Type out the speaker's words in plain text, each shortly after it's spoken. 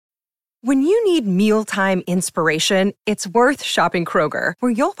When you need mealtime inspiration, it's worth shopping Kroger,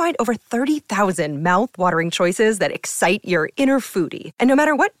 where you'll find over 30,000 mouth-watering choices that excite your inner foodie. And no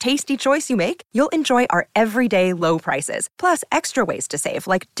matter what tasty choice you make, you'll enjoy our everyday low prices, plus extra ways to save,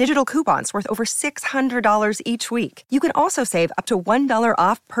 like digital coupons worth over $600 each week. You can also save up to $1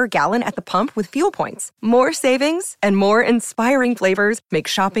 off per gallon at the pump with fuel points. More savings and more inspiring flavors make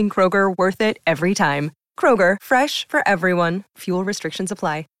shopping Kroger worth it every time. Kroger, fresh for everyone. Fuel restrictions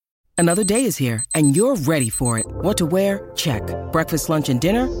apply. Another day is here, and you're ready for it. What to wear? Check. Breakfast, lunch, and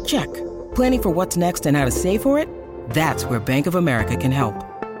dinner? Check. Planning for what's next and how to save for it? That's where Bank of America can help.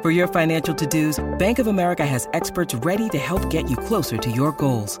 For your financial to-dos, Bank of America has experts ready to help get you closer to your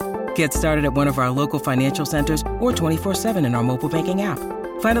goals. Get started at one of our local financial centers or 24/7 in our mobile banking app.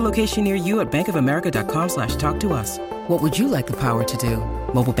 Find a location near you at bankofamerica.com/talktous. What would you like the power to do?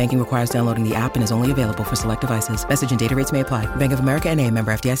 Mobile banking requires downloading the app and is only available for select devices. Message and data rates may apply. Bank of America N.A.,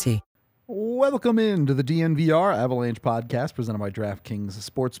 member FDIC. Welcome into the DNVR Avalanche podcast presented by DraftKings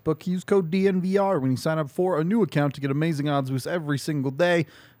Sportsbook. Use code DNVR when you sign up for a new account to get amazing odds boosts every single day.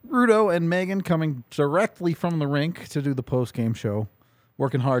 Rudo and Megan coming directly from the rink to do the post-game show.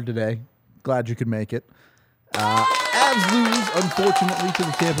 Working hard today. Glad you could make it. Avs lose, unfortunately, to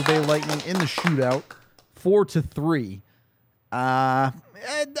the Tampa Bay Lightning in the shootout, 4-3. I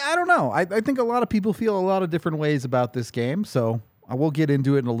don't know. I think a lot of people feel a lot of different ways about this game, so I will get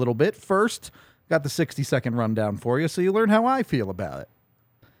into it in a little bit. First, got the 60-second rundown for you so you learn how I feel about it.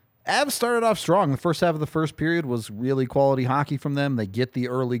 Avs started off strong. The first half of the first period was really quality hockey from them. They get the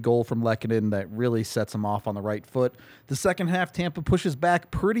early goal from Lehkonen that really sets them off on the right foot. The second half, Tampa pushes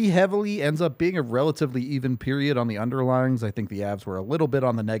back pretty heavily, ends up being a relatively even period on the underlines. I think the Avs were a little bit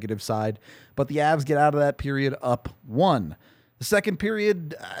on the negative side, but the Avs get out of that period up 1. The second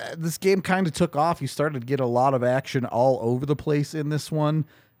period, this game kind of took off. You started to get a lot of action all over the place in this one,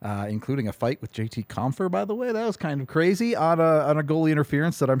 including a fight with JT Compher, by the way. That was kind of crazy on a goalie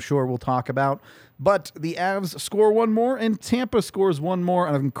interference that I'm sure we'll talk about. But the Avs score one more, and Tampa scores one more.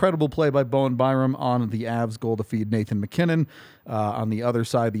 An incredible play by Bowen Byram on the Avs goal to feed Nathan MacKinnon. On the other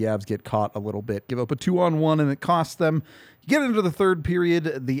side, the Avs get caught a little bit, give up a 2-on-1, and it costs them. You get into the third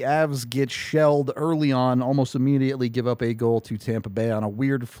period, the Avs get shelled early on, almost immediately give up a goal to Tampa Bay on a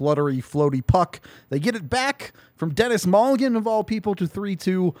weird, fluttery, floaty puck. They get it back from Dennis Mulligan, of all people, to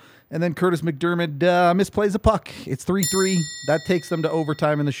 3-2, and then Curtis McDermott misplays a puck. It's 3-3. That takes them to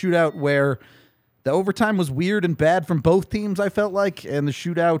overtime in the shootout, where the overtime was weird and bad from both teams, I felt like, and the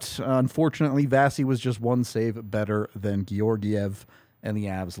shootout, unfortunately, Vasi was just one save better than Georgiev, and the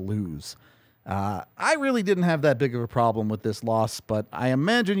Avs lose. I really didn't have that big of a problem with this loss, but I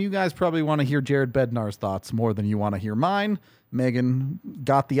imagine you guys probably want to hear Jared Bednar's thoughts more than you want to hear mine. Megan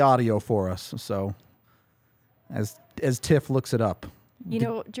got the audio for us, so as Tiff looks it up. You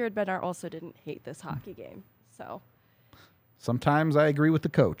know, Jared Bednar also didn't hate this hockey game, so. Sometimes I agree with the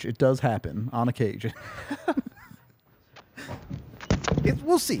coach. It does happen on occasion.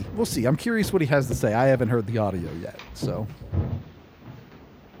 We'll see. We'll see. I'm curious what he has to say. I haven't heard the audio yet, so.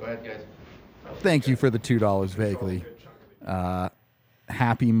 Go ahead, guys. Thank you for the $2 vaguely.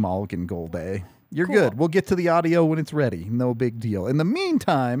 Happy Mulligan goal day. You're cool. Good. We'll get to the audio when it's ready. No big deal. In the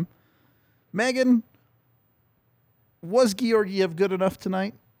meantime, Megan, was Georgiev good enough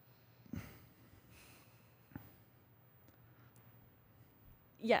tonight?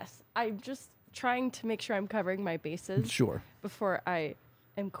 Yes. I'm just trying to make sure I'm covering my bases. Sure. Before I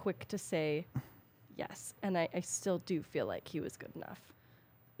am quick to say yes. And I still do feel like he was good enough.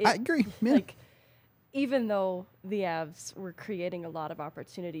 I agree. Yeah. Like, even though the Avs were creating a lot of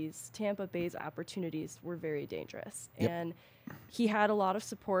opportunities, Tampa Bay's opportunities were very dangerous. Yep. And he had a lot of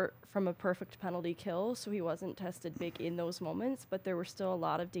support from a perfect penalty kill, so he wasn't tested big in those moments, but there were still a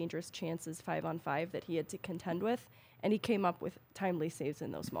lot of dangerous chances 5-on-5 that he had to contend with, and he came up with timely saves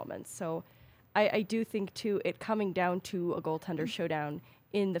in those moments. So I do think, too, it coming down to a goaltender showdown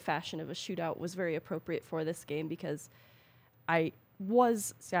in the fashion of a shootout was very appropriate for this game, because I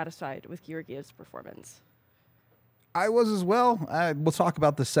was satisfied with Georgiev's performance. I was as well. We'll talk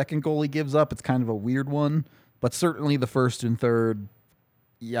about the second goal he gives up. It's kind of a weird one, but certainly the first and third,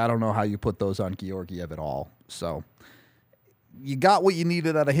 I don't know how you put those on Georgiev at all. So you got what you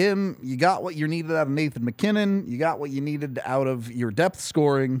needed out of him. You got what you needed out of Nathan MacKinnon. You got what you needed out of your depth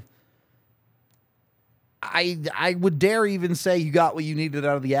scoring. I would dare even say you got what you needed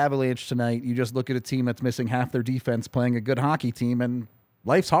out of the Avalanche tonight. You just look at a team that's missing half their defense playing a good hockey team, and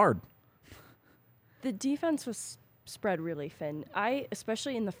life's hard. The defense was spread really thin. I,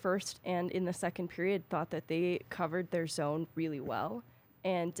 especially in the first and in the second period, thought that they covered their zone really well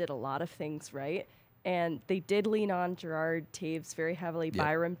and did a lot of things right. And they did lean on Gerard Taves very heavily. Yep.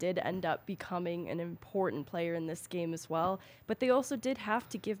 Byram did end up becoming an important player in this game as well. But they also did have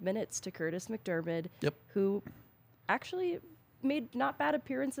to give minutes to Curtis McDermott, who actually made not bad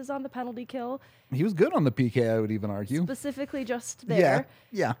appearances on the penalty kill. He was good on the PK, I would even argue. Specifically just there.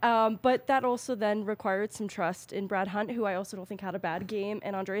 Yeah. But that also then required some trust in Brad Hunt, who I also don't think had a bad game,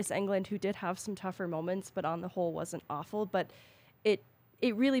 and Andreas Englund, who did have some tougher moments, but on the whole wasn't awful. But it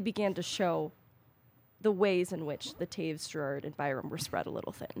really began to show the ways in which the Taves, Gerard, and Byram were spread a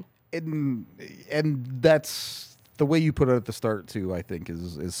little thin. And that's the way you put it at the start, too, I think,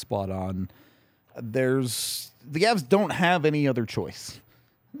 is spot on. The Avs don't have any other choice.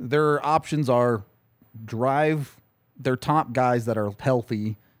 Their options are drive their top guys that are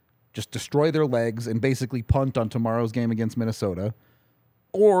healthy, just destroy their legs, and basically punt on tomorrow's game against Minnesota,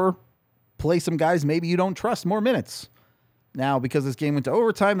 or play some guys maybe you don't trust more minutes. Now, because this game went to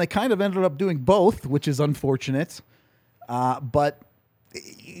overtime, they kind of ended up doing both, which is unfortunate. But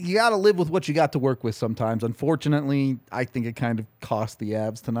you got to live with what you got to work with sometimes. Unfortunately, I think it kind of cost the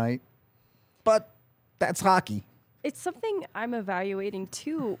Avs tonight. But that's hockey. It's something I'm evaluating,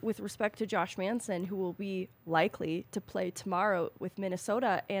 too, with respect to Josh Manson, who will be likely to play tomorrow with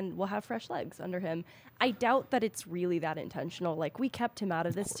Minnesota and will have fresh legs under him. I doubt that it's really that intentional. Like, we kept him out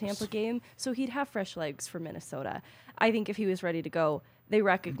of this Tampa game, so he'd have fresh legs for Minnesota. I think if he was ready to go, they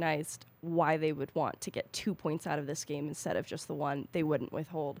recognized why they would want to get 2 points out of this game instead of just the one. They wouldn't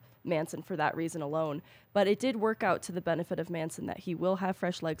withhold Manson for that reason alone. But it did work out to the benefit of Manson that he will have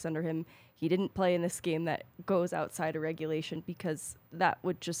fresh legs under him. He didn't play in this game that goes outside of regulation because that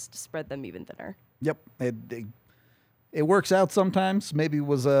would just spread them even thinner. Yep. It works out sometimes. Maybe it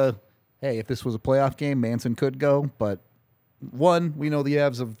was hey, if this was a playoff game, Manson could go. But one, we know the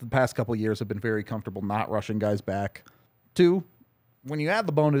Avs of the past couple of years have been very comfortable not rushing guys back. Two, when you add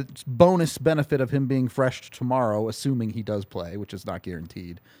the bonus benefit of him being fresh tomorrow, assuming he does play, which is not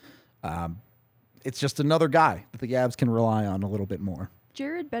guaranteed, it's just another guy that the Avs can rely on a little bit more.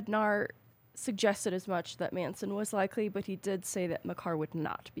 Jared Bednar suggested as much that Manson was likely, but he did say that Makar would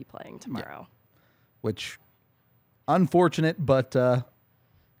not be playing tomorrow. Yeah. Which, unfortunate, but, I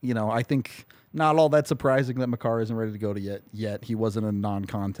think not all that surprising that Makar isn't ready to go yet. He wasn't a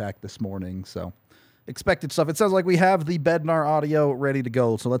non-contact this morning, so expected stuff. It sounds like we have the Bednar audio ready to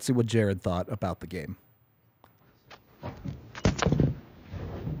go, so let's see what Jared thought about the game. Go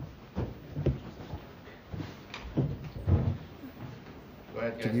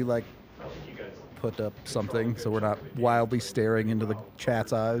ahead, guys. Can you, put up something so we're not wildly staring into the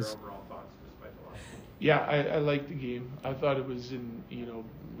chat's eyes? Yeah, I liked the game. I thought it was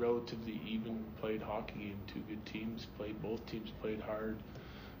relatively even played hockey game. Two good teams played. Both teams played hard.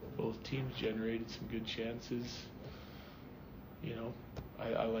 Both teams generated some good chances.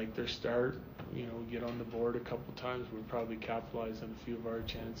 I like their start. Get on the board a couple times. We probably capitalized on a few of our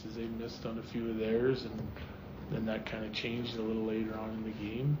chances. They missed on a few of theirs, and then that kind of changed a little later on in the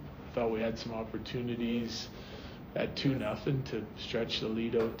game. I thought we had some opportunities at 2-0 to stretch the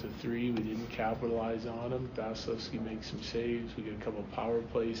lead out to 3. We didn't capitalize on them. Vasilevsky makes some saves. We got a couple power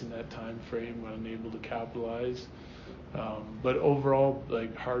plays in that time frame. We're unable to capitalize. But overall,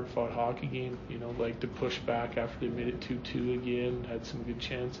 hard-fought hockey game. To push back after they made it 2-2 again. Had some good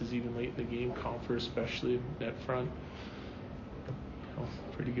chances even late in the game. Compher especially net front.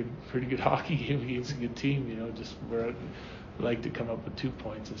 Pretty good hockey game against a good team. Just we're like to come up with 2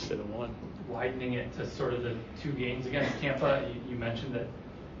 points instead of 1. Widening it to sort of the 2 games against Tampa, you mentioned that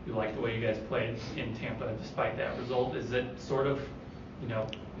you like the way you guys played in Tampa despite that result. Is it sort of,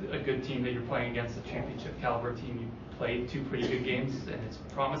 a good team that you're playing against, a championship caliber team? You played 2 pretty good games and it's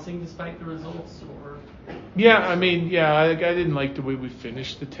promising despite the results? Or Yeah, I didn't like the way we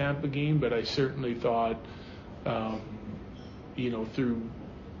finished the Tampa game, but I certainly thought, through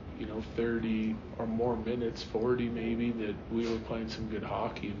 30 or more minutes, 40 maybe, that we were playing some good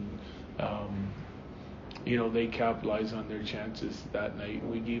hockey. And, they capitalized on their chances that night.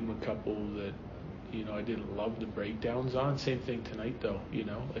 We gave them a couple that, I didn't love the breakdowns on. Same thing tonight, though.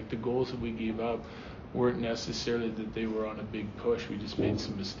 The goals that we gave up weren't necessarily that they were on a big push. We just made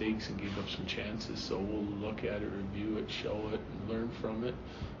some mistakes and gave up some chances. So we'll look at it, review it, show it, and learn from it.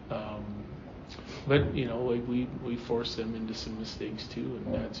 But, we forced them into some mistakes, too,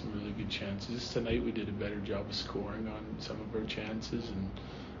 and had some really good chances. Tonight we did a better job of scoring on some of our chances, and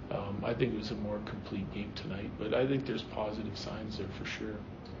I think it was a more complete game tonight. But I think there's positive signs there for sure.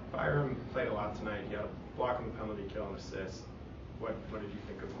 Byram played a lot tonight. He had a block on the penalty kill and assist. What did you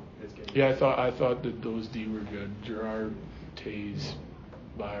think of his game? Yeah, I thought that those D were good. Gerard, Taves,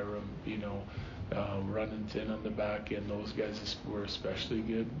 Byram, running thin on the back end. Those guys were especially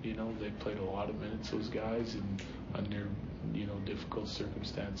good. You know, they played a lot of minutes, those guys, and under, you know, difficult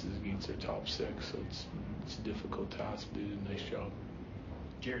circumstances against their top six. So it's a difficult task, but they did a nice job.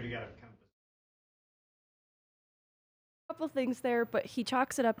 Jared, you got to come. Couple things there, but he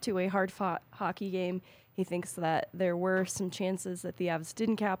chalks it up to a hard-fought hockey game. He thinks that there were some chances that the Avs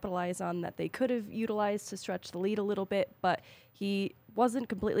didn't capitalize on that they could have utilized to stretch the lead a little bit, but he wasn't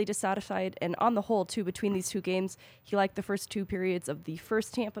completely dissatisfied. And on the whole, too, between these two games, he liked the first two periods of the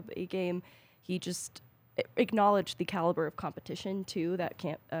first Tampa Bay game. He just acknowledged the caliber of competition, too, that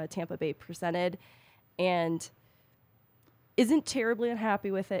Tampa Bay presented, and isn't terribly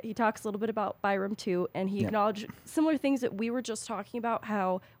unhappy with it. He talks a little bit about Byram, too, and he acknowledged similar things that we were just talking about,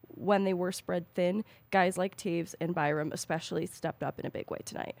 how when they were spread thin, guys like Taves and Byram especially stepped up in a big way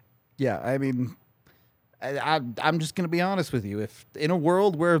tonight. Yeah, I mean, I'm just going to be honest with you. If in a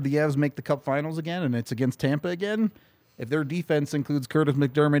world where the Avs make the Cup Finals again and it's against Tampa again, if their defense includes Curtis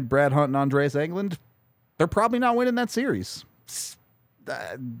McDermott, Brad Hunt, and Andreas Englund, they're probably not winning that series.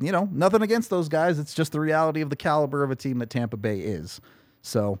 You know, nothing against those guys. It's just the reality of the caliber of a team that Tampa Bay is.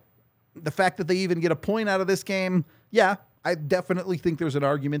 So the fact that they even get a point out of this game, yeah, I definitely think there's an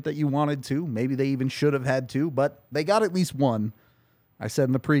argument that you wanted to. Maybe they even should have had to, but they got at least one. I said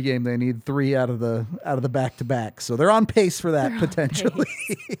in the pregame they need 3 out of the back-to-back. So they're on pace for that potentially.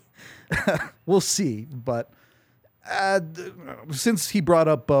 We'll see. But since he brought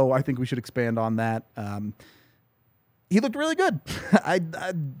up Bo, I think we should expand on that. He looked really good.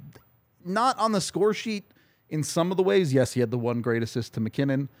 Not on the score sheet in some of the ways. Yes, he had the one great assist to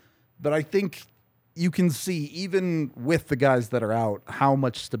McKinnon, but I think you can see, even with the guys that are out, how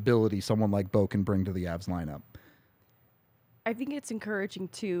much stability someone like Bo can bring to the Avs lineup. I think it's encouraging,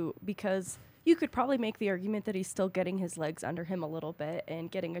 too, because you could probably make the argument that he's still getting his legs under him a little bit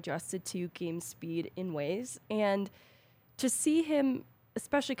and getting adjusted to game speed in ways. And to see him,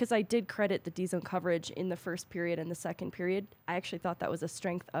 especially because I did credit the D-zone coverage in the first period and the second period, I actually thought that was a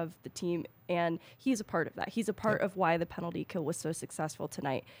strength of the team, and he's a part of that. He's a part of why the penalty kill was so successful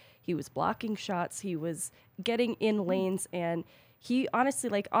tonight. He was blocking shots, he was getting in lanes, and he honestly,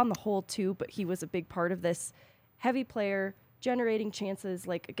 like, on the whole, too, but he was a big part of this. Heavy player, generating chances,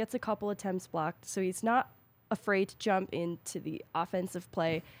 like, gets a couple attempts blocked, so he's not afraid to jump into the offensive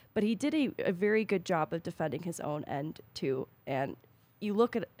play, but he did a very good job of defending his own end, too, and you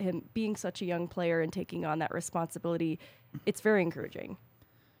look at him being such a young player and taking on that responsibility, it's very encouraging.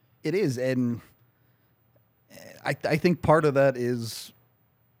 It is, and I think part of that is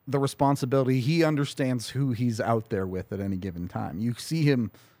the responsibility. He understands who he's out there with at any given time. You see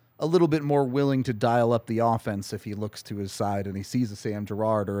him a little bit more willing to dial up the offense if he looks to his side and he sees a Sam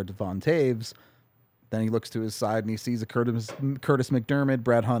Girard or a Devon Taves. Then he looks to his side and he sees a Curtis McDermott,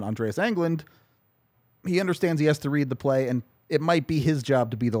 Brad Hunt, Andreas Englund. He understands he has to read the play, and it might be his job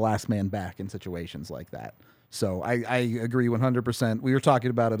to be the last man back in situations like that. So I agree 100%. We were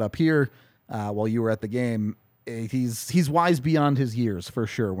talking about it up here while you were at the game. He's wise beyond his years for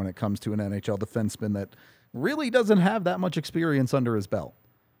sure when it comes to an NHL defenseman that really doesn't have that much experience under his belt.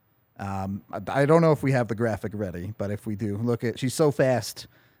 I don't know if we have the graphic ready, but if we do, look at, she's so fast.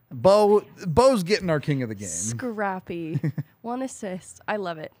 Bo's getting our king of the game. Scrappy. 1 assist. I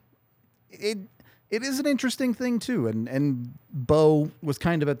love it. It is an interesting thing, too, and Bo was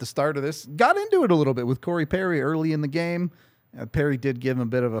kind of at the start of this, got into it a little bit with Corey Perry early in the game. Perry did give him a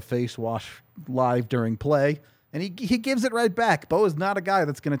bit of a face wash live during play, and he gives it right back. Bo is not a guy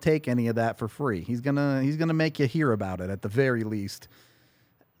that's going to take any of that for free. He's gonna make you hear about it at the very least.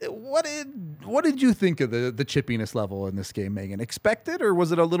 What did you think of the chippiness level in this game, Megan? Expected, or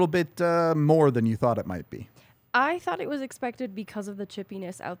was it a little bit more than you thought it might be? I thought it was expected because of the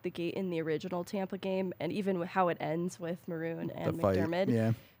chippiness out the gate in the original Tampa game, and even with how it ends with Maroon and McDermott.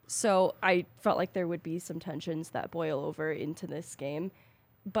 Yeah. So I felt like there would be some tensions that boil over into this game.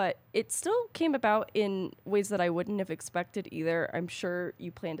 But it still came about in ways that I wouldn't have expected either. I'm sure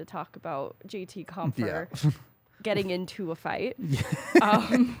you plan to talk about JT Compher getting into a fight.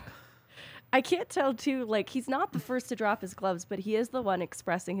 I can't tell, too, like, he's not the first to drop his gloves, but he is the one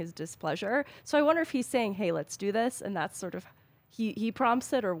expressing his displeasure. So I wonder if he's saying, hey, let's do this, and that's sort of, he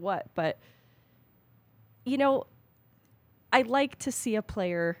prompts it or what. But, you know, I like to see a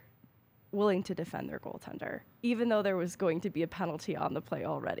player willing to defend their goaltender, even though there was going to be a penalty on the play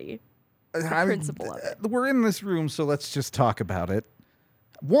already. The principle of it. We're in this room, so let's just talk about it.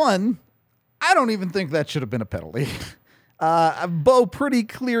 One, I don't even think that should have been a penalty. Bo pretty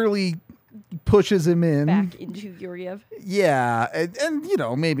clearly pushes him in. Back into Yuriev. Yeah, and you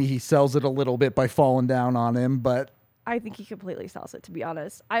know, maybe he sells it a little bit by falling down on him, but I think he completely sells it, to be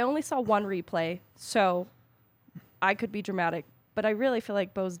honest. I only saw one replay, so I could be dramatic, but I really feel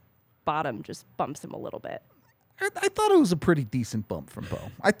like Bo's bottom just bumps him a little bit. I thought it was a pretty decent bump from Bo.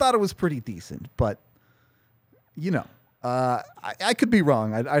 I thought it was pretty decent, but, I could be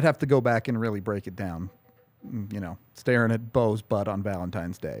wrong. I'd have to go back and really break it down. Staring at Bo's butt on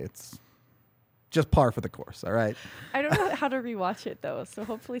Valentine's Day. It's just par for the course, all right? I don't know how to rewatch it, though, so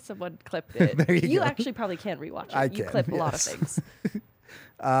hopefully someone clipped it. There you go. Actually probably can't rewatch it. I You can, clip a lot of yes.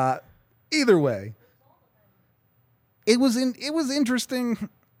 things. Either way, it was interesting.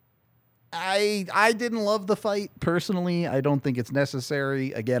 I didn't love the fight personally. I don't think it's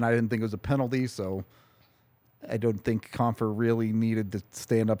necessary. Again, I didn't think it was a penalty, so I don't think Confer really needed to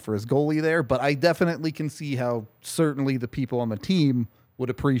stand up for his goalie there. But I definitely can see how certainly the people on the team would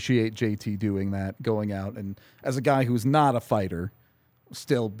appreciate JT doing that, going out and as a guy who's not a fighter,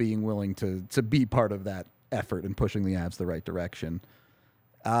 still being willing to be part of that effort and pushing the Avs the right direction.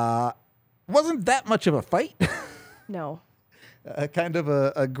 Wasn't that much of a fight. No. Kind of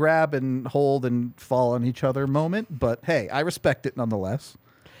a grab and hold and fall on each other moment, but hey, I respect it nonetheless.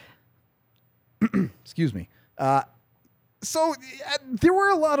 Excuse me. So there were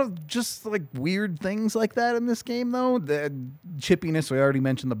a lot of just like weird things like that in this game, though. The chippiness, we already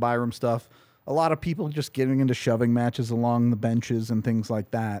mentioned the Byram stuff. A lot of people just getting into shoving matches along the benches and things like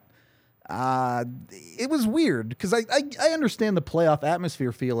that. It was weird because I understand the playoff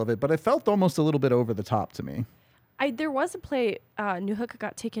atmosphere feel of it, but it felt almost a little bit over the top to me. There was a play, Newhook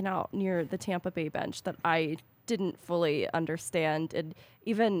got taken out near the Tampa Bay bench that I didn't fully understand. And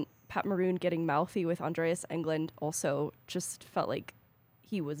even Pat Maroon getting mouthy with Andreas Englund also just felt like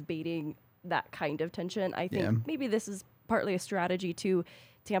he was baiting that kind of tension. I think maybe this is partly a strategy too.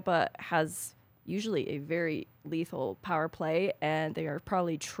 Tampa has usually a very lethal power play, and they are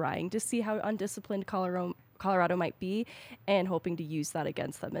probably trying to see how undisciplined Colorado might be and hoping to use that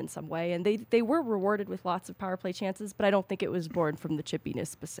against them in some way. And they were rewarded with lots of power play chances, but I don't think it was born from the chippiness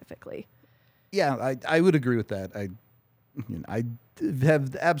specifically. Yeah, I would agree with that. I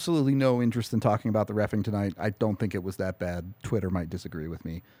have absolutely no interest in talking about the reffing tonight. I don't think it was that bad. Twitter might disagree with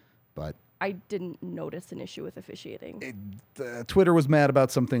me, but I didn't notice an issue with officiating. Twitter was mad about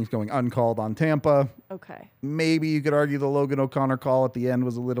some things going uncalled on Tampa. Okay. Maybe you could argue the Logan O'Connor call at the end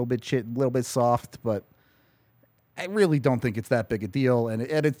was a little bit soft, but I really don't think it's that big a deal. And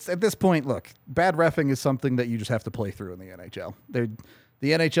it's at this point, look, bad reffing is something that you just have to play through in the NHL.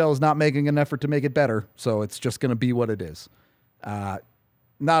 The NHL is not making an effort to make it better, so it's just going to be what it is.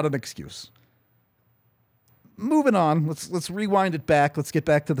 Not an excuse. Moving on, let's rewind it back. Let's get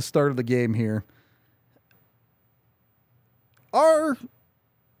back to the start of the game here. Are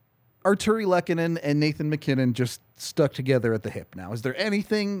Artturi Lehkonen and Nathan MacKinnon just stuck together at the hip now? Is there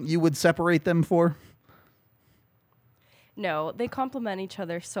anything you would separate them for? No, they complement each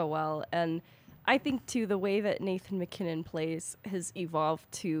other so well, and I think, too, the way that Nathan MacKinnon plays has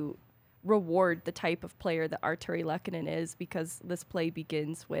evolved to reward the type of player that Artturi Lehkonen is, because this play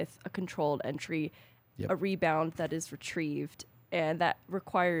begins with a controlled entry, a rebound that is retrieved, and that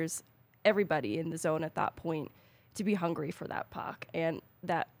requires everybody in the zone at that point to be hungry for that puck. And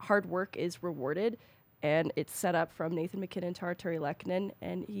that hard work is rewarded, and it's set up from Nathan MacKinnon to Artturi Lehkonen,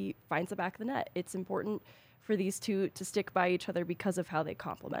 and he finds the back of the net. It's important for these two to stick by each other because of how they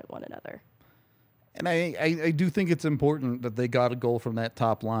complement one another. And I do think it's important that they got a goal from that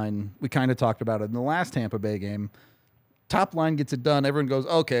top line. We kind of talked about it in the last Tampa Bay game. Top line gets it done. Everyone goes,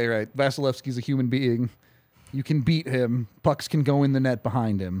 okay, right, Vasilevsky's a human being. You can beat him. Pucks can go in the net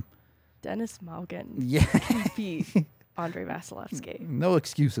behind him. Dennis Malgin can beat Andrei Vasilevsky. No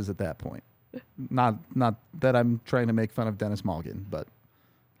excuses at that point. Not that I'm trying to make fun of Dennis Malgin, but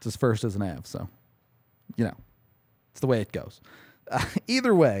it's his first as an Av, so, it's the way it goes.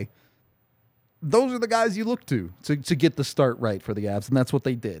 Either way, those are the guys you look to get the start right for the Avs, and that's what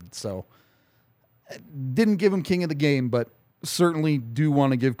they did. So, didn't give him king of the game, but certainly do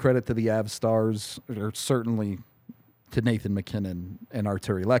want to give credit to the Avs stars, or certainly to Nathan MacKinnon and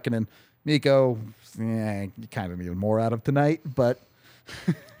Artturi Lehkonen. Mikko, you kind of needed more out of tonight, but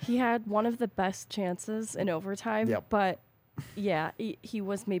he had one of the best chances in overtime, but yeah, he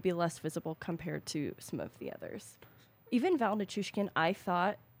was maybe less visible compared to some of the others. Even Val Nichushkin, I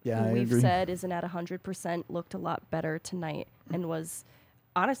thought, who we've said isn't at 100%, looked a lot better tonight and was,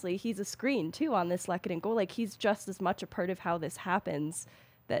 honestly, he's a screen too on this Lehkonen goal. Like, he's just as much a part of how this happens.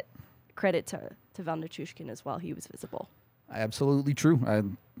 That credit to Val Nichushkin as well. He was visible. Absolutely true.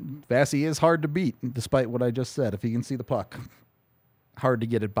 Vasi is hard to beat, despite what I just said. If he can see the puck, hard to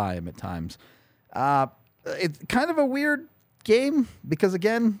get it by him at times. It's kind of a weird game because,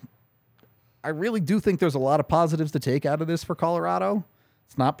 again, I really do think there's a lot of positives to take out of this for Colorado.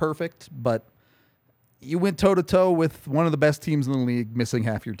 It's not perfect, but you went toe-to-toe with one of the best teams in the league, missing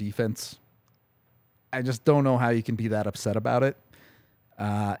half your defense. I just don't know how you can be that upset about it.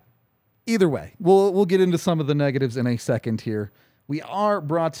 Either way, we'll get into some of the negatives in a second here. We are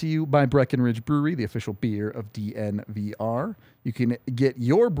brought to you by Breckenridge Brewery, the official beer of DNVR. You can get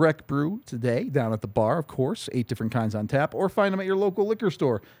your Breck Brew today down at the bar, of course, 8 different kinds on tap, or find them at your local liquor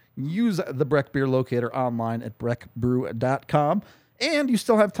store. Use the Breck Beer Locator online at breckbrew.com. And you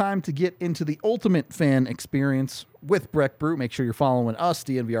still have time to get into the ultimate fan experience with Breck Brew. Make sure you're following us,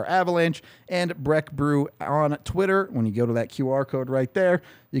 DNVR Avalanche, and Breck Brew on Twitter. When you go to that QR code right there,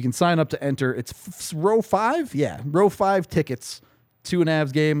 you can sign up to enter. It's row 5? Yeah, row 5 tickets to an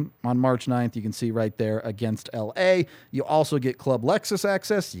Avs game on March 9th. You can see right there against LA. You also get Club Lexus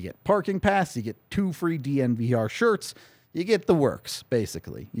access. You get parking pass. You get 2 free DNVR shirts. You get the works,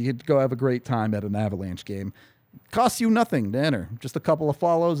 basically. You get to go have a great time at an Avalanche game. Costs you nothing to enter. Just a couple of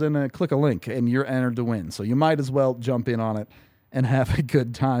follows and click a link, and you're entered to win. So you might as well jump in on it and have a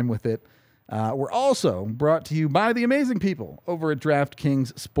good time with it. We're also brought to you by the amazing people over at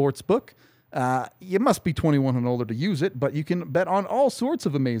DraftKings Sportsbook. You must be 21 and older to use it, but you can bet on all sorts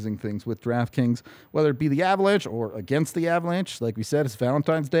of amazing things with DraftKings, whether it be the Avalanche or against the Avalanche. Like we said, it's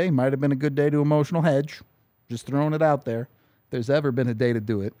Valentine's Day. Might have been a good day to emotional hedge. Just throwing it out there. If there's ever been a day to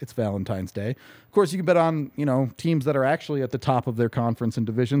do it, it's Valentine's Day. Of course, you can bet on, teams that are actually at the top of their conference and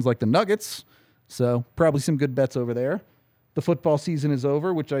divisions, like the Nuggets. So probably some good bets over there. The football season is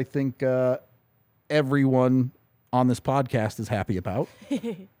over, which I think everyone on this podcast is happy about.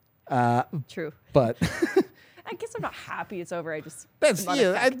 True. But I guess I'm not happy it's over. I just that's am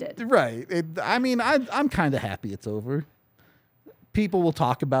unaffected. Right. I'm kind of happy it's over. People will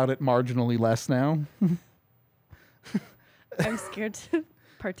talk about it marginally less now. I'm scared to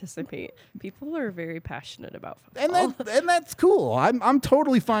participate. People are very passionate about football. And that's cool. I'm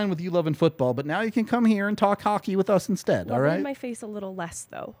totally fine with you loving football, but now you can come here and talk hockey with us instead, all right? My face a little less,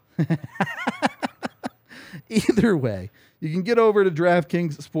 though. Either way, you can get over to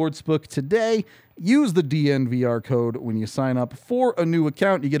DraftKings Sportsbook today. Use the DNVR code when you sign up for a new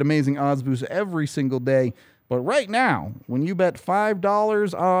account. You get amazing odds boosts every single day. But right now, when you bet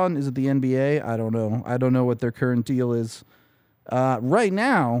 $5 on, is it the NBA? I don't know. I don't know what their current deal is. Right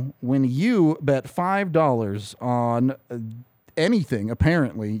now, when you bet $5 on anything,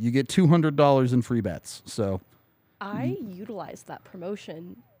 apparently, you get $200 in free bets. So I utilized that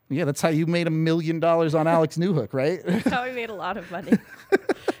promotion. Yeah, that's how you made $1 million on Alex Newhook, right? That's how I made a lot of money.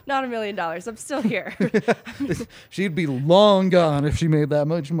 Not $1 million. I'm still here. She'd be long gone if she made that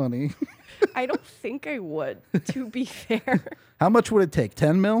much money. I don't think I would, to be fair. How much would it take?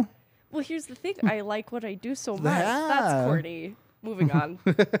 10 mil? Well, here's the thing. I like what I do so much. That's corny. Moving on.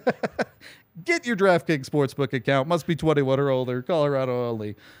 Get your DraftKings Sportsbook account. Must be 21 or older. Colorado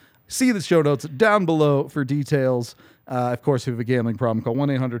only. See the show notes down below for details. Of course, if you have a gambling problem, call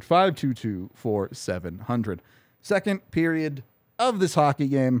 1-800-522-4700. Second period of this hockey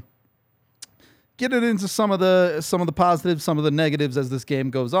game. Get it into some of the positives, some of the negatives as this game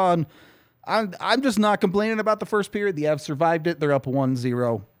goes on. I'm just not complaining about the first period. The Avs survived it. They're up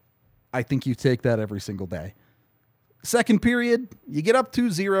 1-0. I think you take that every single day. Second period, you get up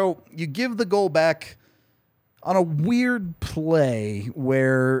 2-0. You give the goal back on a weird play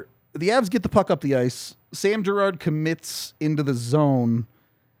where the Avs get the puck up the ice. Sam Girard commits into the zone,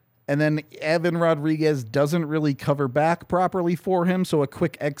 and then Evan Rodriguez doesn't really cover back properly for him, so a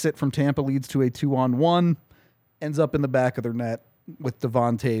quick exit from Tampa leads to a 2-on-1. Ends up in the back of their net with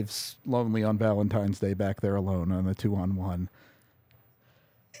Devon Toews lonely on Valentine's Day back there alone on the 2-on-1.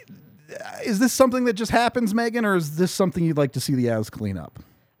 Is this something that just happens, Megan, or is this something you'd like to see the Avs clean up?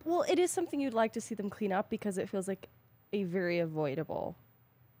 Well, it is something you'd like to see them clean up because it feels like a very avoidable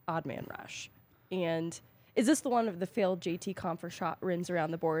odd man rush. And is this the one of the failed JT Compher shot rims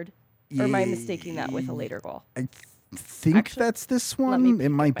around the board? Or am I mistaking that with a later goal? I think actually, that's this one. It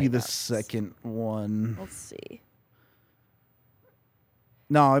might be the second one. Let's see.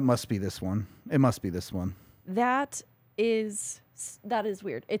 No, it must be this one. That is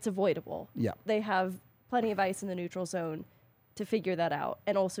weird. It's avoidable. Yeah. They have plenty of ice in the neutral zone to figure that out,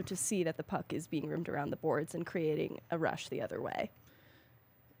 and also to see that the puck is being rimmed around the boards and creating a rush the other way.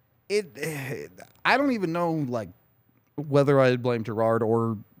 I don't even know whether I'd blame Girard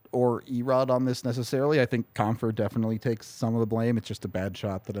or Erod on this necessarily. I think Compher definitely takes some of the blame. It's just a bad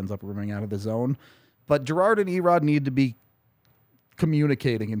shot that ends up rimming out of the zone. But Girard and Erod need to be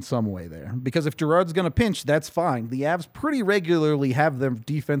communicating in some way there. Because if Girard's going to pinch, that's fine. The Avs pretty regularly have their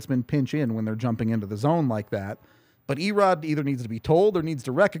defensemen pinch in when they're jumping into the zone like that. But Erod either needs to be told or needs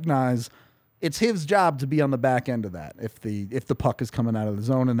to recognize it's his job to be on the back end of that. If the puck is coming out of the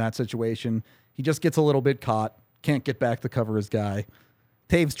zone in that situation, he just gets a little bit caught, can't get back to cover his guy.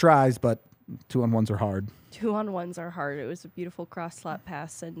 Taves tries, but 2-on-1s are hard. 2-on-1s are hard. It was a beautiful cross-slot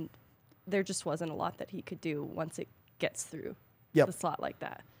pass, and there just wasn't a lot that he could do once it gets through the slot like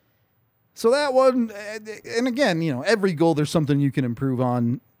that. So that one, and again, every goal there's something you can improve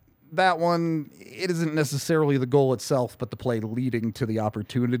on. That one, it isn't necessarily the goal itself, but the play leading to the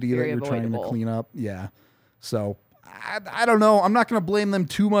opportunity that you're trying to clean up. Yeah. So I don't know. I'm not going to blame them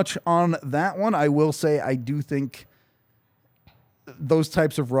too much on that one. I will say I do think those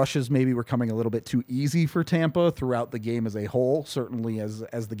types of rushes maybe were coming a little bit too easy for Tampa throughout the game as a whole, certainly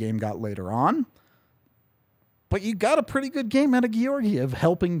as the game got later on. But you got a pretty good game out of Georgiev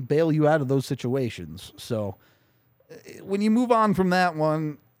helping bail you out of those situations. So when you move on from that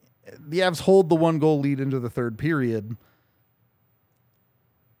one, the Avs hold the 1-goal lead into the third period.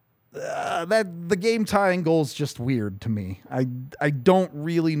 That the game tying goal is just weird to me. I don't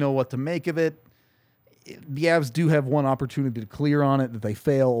really know what to make of it. The Avs do have one opportunity to clear on it that they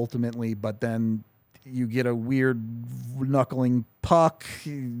fail ultimately, but then you get a weird knuckling puck.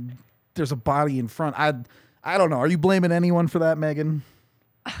 There's a body in front. I don't know. Are you blaming anyone for that, Megan?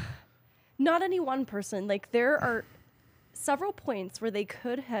 Not any one person. Like, there are several points where they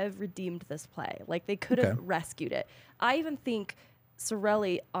could have redeemed this play. Like, they could have rescued it. I even think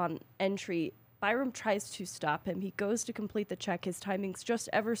Cirelli on entry, Byram tries to stop him. He goes to complete the check. His timing's just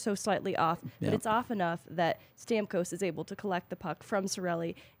ever so slightly off, but it's off enough that Stamkos is able to collect the puck from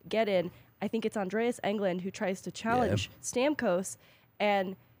Cirelli, get in. I think it's Andreas Englund who tries to challenge Stamkos,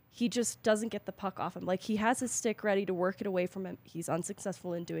 and he just doesn't get the puck off him. Like, he has his stick ready to work it away from him. He's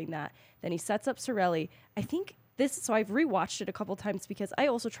unsuccessful in doing that. Then he sets up Cirelli. I think so I've rewatched it a couple times because I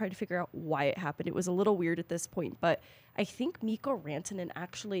also tried to figure out why it happened. It was a little weird at this point, but I think Mikko Rantanen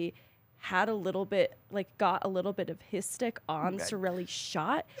actually had a little bit, got a little bit of his stick on Cirelli's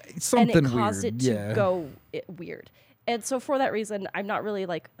shot, and it caused it to go weird. And so for that reason, I'm not really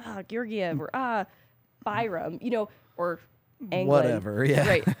like, Georgiev or Byram, or Englund. Whatever, yeah.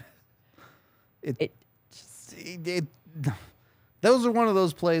 Right. Those are one of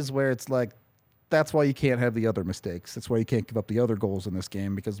those plays where it's like, that's why you can't have the other mistakes. That's why you can't give up the other goals in this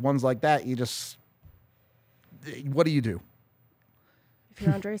game, because ones like that, what do you do? If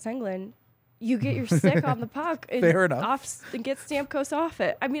you're Andreas Englund, you get your stick on the puck and Fair enough. And get Stamkos off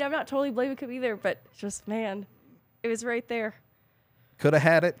it. I mean, I'm not totally blaming him either, but just, man, it was right there. Could have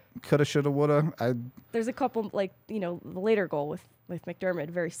had it. Could have, should have, would have. There's a couple, the later goal with McDermott,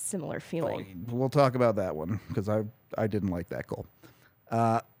 very similar feeling. We'll talk about that one because I didn't like that goal.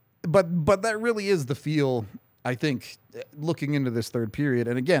 But that really is the feel, I think, looking into this third period.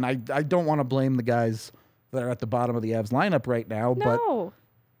 And again, I don't want to blame the guys that are at the bottom of the Avs lineup right now. No.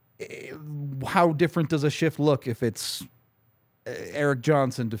 But how different does a shift look if it's Eric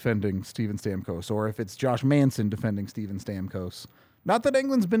Johnson defending Steven Stamkos or if it's Josh Manson defending Steven Stamkos? Not that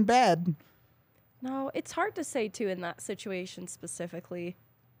England's been bad. No, it's hard to say, too, in that situation specifically.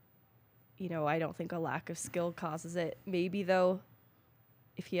 I don't think a lack of skill causes it. Maybe, though,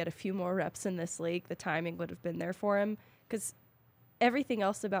 if he had a few more reps in this league, the timing would have been there for him, because everything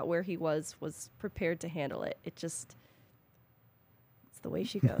else about where he was prepared to handle it. It's the way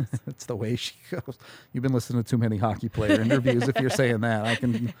she goes. It's the way she goes. You've been listening to too many hockey player interviews if you're saying that. I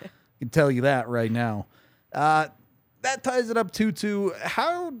can tell you that right now. That ties it up 2-2.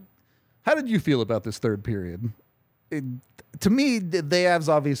 How did you feel about this third period? To me, the Avs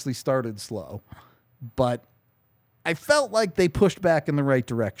obviously started slow, but I felt like they pushed back in the right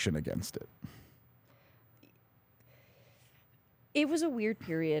direction against it. It was a weird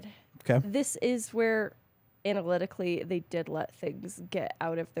period. Okay. This is where analytically they did let things get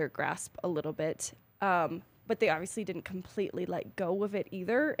out of their grasp a little bit. But they obviously didn't completely let go of it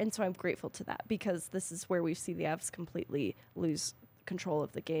either. And so I'm grateful to that, because this is where we see the Avs completely lose control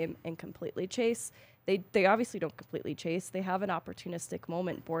of the game and completely chase. They obviously don't completely chase. They have an opportunistic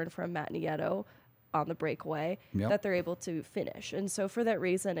moment born from Matt Nieto on the breakaway that they're able to finish. And so for that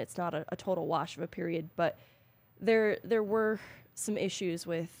reason, it's not a total wash of a period, but there were some issues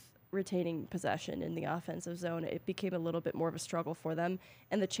with retaining possession in the offensive zone. It became a little bit more of a struggle for them,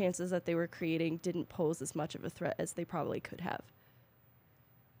 and the chances that they were creating didn't pose as much of a threat as they probably could have.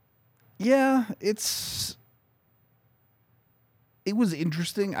 Yeah, it was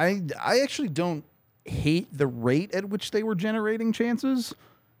interesting. I actually don't hate the rate at which they were generating chances.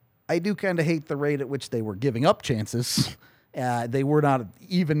 I do kind of hate the rate at which they were giving up chances. They were not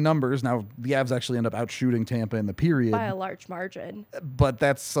even numbers. Now, the Avs actually end up outshooting Tampa in the period. By a large margin. But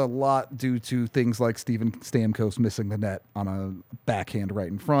that's a lot due to things like Steven Stamkos missing the net on a backhand right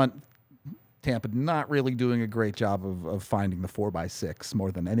in front. Tampa not really doing a great job of finding the 4x6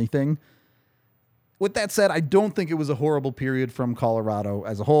 more than anything. With that said, I don't think it was a horrible period from Colorado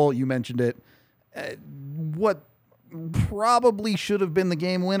as a whole. You mentioned it. What probably should have been the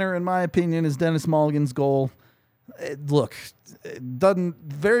game winner, in my opinion, is Dennis Mulligan's goal. Look,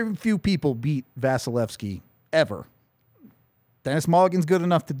 very few people beat Vasilevsky ever. Dennis Mulligan's good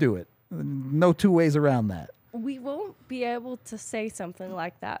enough to do it. No two ways around that. We won't be able to say something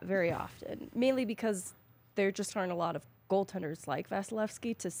like that very often, mainly because there just aren't a lot of goaltenders like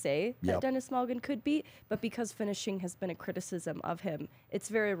Vasilevsky to say that Dennis Mulligan could beat, but because finishing has been a criticism of him, it's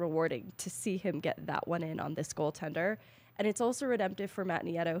very rewarding to see him get that one in on this goaltender. And it's also redemptive for Matt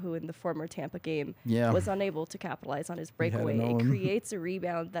Nieto, who in the former Tampa game was unable to capitalize on his breakaway. It creates a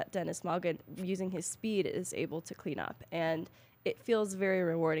rebound that Dennis Mulligan, using his speed, is able to clean up. And it feels very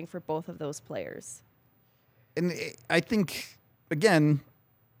rewarding for both of those players. And I think, again,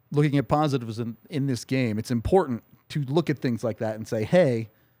 looking at positives in this game, it's important to look at things like that and say, hey,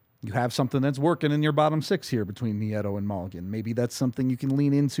 you have something that's working in your bottom six here between Nieto and Mulligan. Maybe that's something you can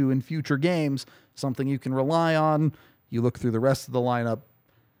lean into in future games, something you can rely on. You look through the rest of the lineup.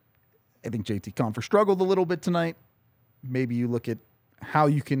 I think JT Compher struggled a little bit tonight. Maybe you look at how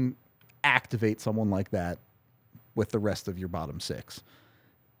you can activate someone like that with the rest of your bottom six.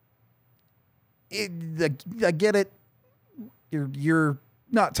 I get it. You're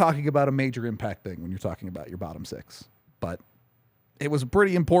not talking about a major impact thing when you're talking about your bottom six, but it was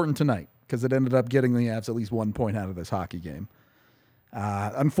pretty important tonight because it ended up getting the Avs at least 1 point out of this hockey game.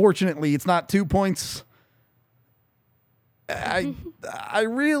 Unfortunately, it's not 2 points. I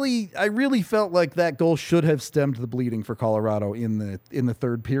really felt like that goal should have stemmed the bleeding for Colorado in the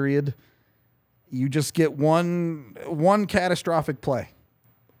third period. You just get one catastrophic play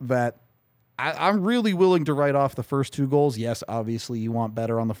that I'm really willing to write off the first two goals. Yes, obviously you want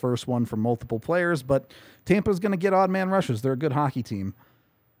better on the first one from multiple players, but Tampa's going to get odd man rushes. They're a good hockey team.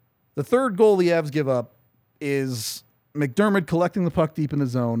 The third goal the Avs give up is McDermott collecting the puck deep in the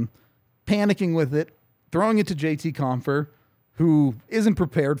zone, panicking with it, throwing it to JT Compher, who isn't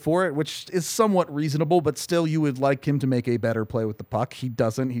prepared for it, which is somewhat reasonable, but still you would like him to make a better play with the puck. He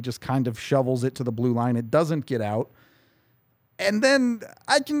doesn't. He just kind of shovels it to the blue line. It doesn't get out. And then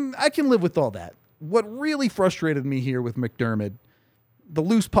I can live with all that. What really frustrated me here with McDermott, the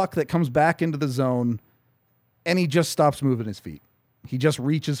loose puck that comes back into the zone, and he just stops moving his feet. He just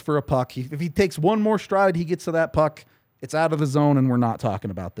reaches for a puck. If he takes one more stride, he gets to that puck. It's out of the zone, and we're not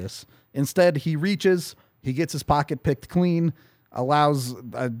talking about this. Instead, he reaches, he gets his pocket picked clean, allows...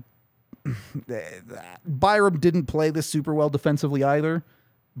 Byram didn't play this super well defensively either,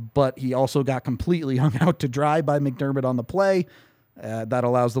 but he also got completely hung out to dry by McDermott on the play. That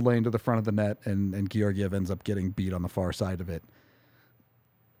allows the lane to the front of the net, and Georgiev ends up getting beat on the far side of it.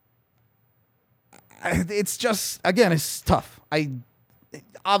 It's just, again, it's tough.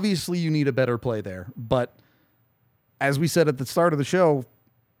 Obviously, you need a better play there, but as we said at the start of the show,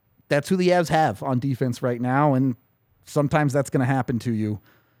 that's who the Avs have on defense right now, and sometimes that's going to happen to you.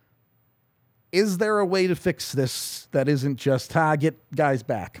 Is there a way to fix this that isn't just, get guys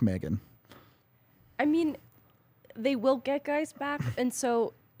back, Megan? I mean, they will get guys back, and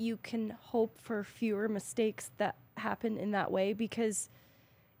so you can hope for fewer mistakes that happen in that way, because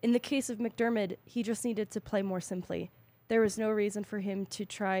in the case of McDermott, he just needed to play more simply. There was no reason for him to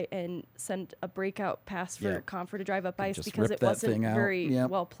try and send a breakout pass for Compher to drive up ice because it wasn't very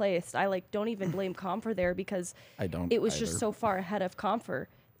well placed. I don't even blame Compher there because it was just so far ahead of Compher.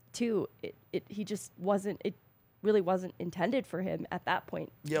 Too, he just wasn't. It really wasn't intended for him at that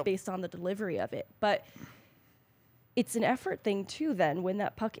point, based on the delivery of it. But it's an effort thing too. Then, when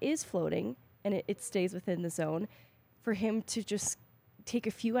that puck is floating and it stays within the zone, for him to just take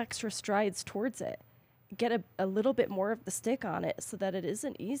a few extra strides towards it, get a little bit more of the stick on it, so that it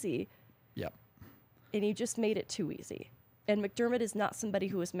isn't easy. Yep. And he just made it too easy. And McDermott is not somebody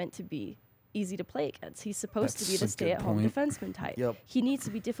who is meant to be easy to play against. He's supposed to be the stay-at-home defenseman type. Yep. He needs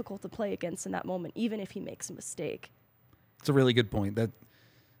to be difficult to play against in that moment, even if he makes a mistake. It's a really good point. That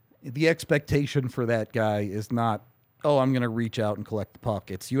the expectation for that guy is not, I'm going to reach out and collect the puck.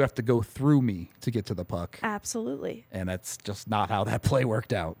 It's you have to go through me to get to the puck. Absolutely. And that's just not how that play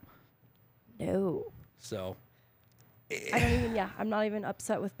worked out. No. So... I'm not even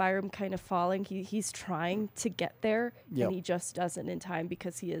upset with Byram kind of falling. He's trying to get there, and he just doesn't in time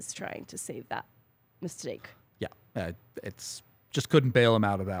because he is trying to save that mistake. Yeah, it's just couldn't bail him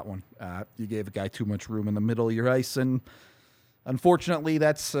out of that one. You gave a guy too much room in the middle of your ice, and unfortunately,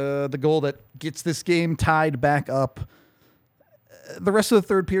 that's the goal that gets this game tied back up. The rest of the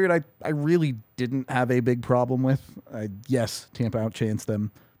third period, I really didn't have a big problem with. Yes, Tampa outchanced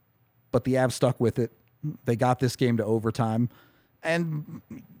them. but the Avs stuck with it. They got this game to overtime. And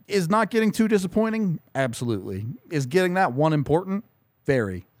is not getting too disappointing? Absolutely. Is getting that one important?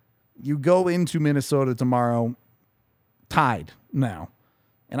 Very. You go into Minnesota tomorrow tied now.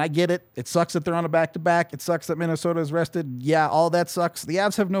 And I get it. It sucks that they're on a back-to-back. It sucks that Minnesota is rested. Yeah, all that sucks. The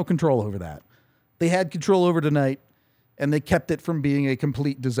Avs have no control over that. They had control over tonight, and they kept it from being a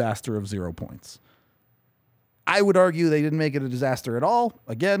complete disaster of 0 points. I would argue they didn't make it a disaster at all.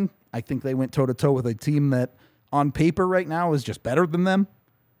 Again, I think they went toe-to-toe with a team that on paper right now is just better than them.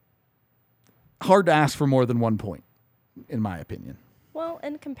 Hard to ask for more than 1 point, in my opinion. Well,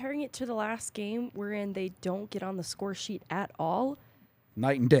 and comparing it to the last game wherein they don't get on the score sheet at all,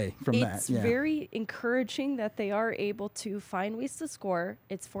 night and day from that. It's very encouraging that they are able to find ways to score.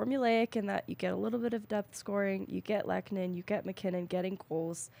 It's formulaic in that you get a little bit of depth scoring, you get Lehkonen, you get McKinnon getting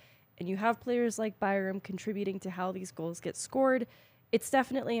goals, and you have players like Byram contributing to how these goals get scored. It's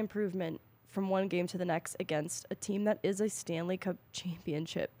definitely improvement from one game to the next against a team that is a Stanley Cup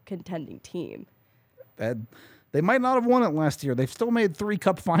championship contending team. They might not have won it last year. They've still made 3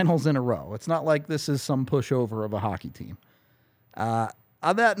 cup finals in a row. It's not like this is some pushover of a hockey team.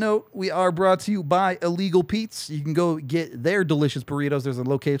 On that note, we are brought to you by Illegal Pete's. You can go get their delicious burritos. There's a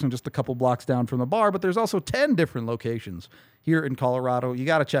location just a couple blocks down from the bar, but there's also 10 different locations here in Colorado. You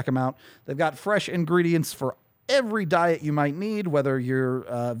got to check them out. They've got fresh ingredients for every diet you might need, whether you're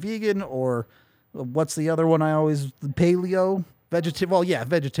vegan or what's the other one I always, paleo?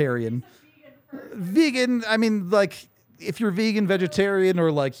 Vegetarian. Vegan, I mean, like, if you're vegan, vegetarian,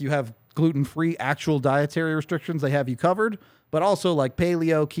 or like you have gluten-free actual dietary restrictions, they have you covered. But also like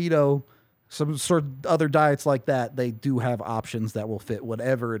paleo, keto, some sort of other diets like that, they do have options that will fit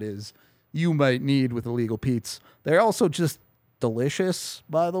whatever it is you might need with Illegal Pete's. They're also just delicious,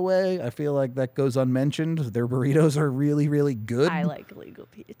 by the way. I feel like that goes unmentioned. Their burritos are really, really good. I like Illegal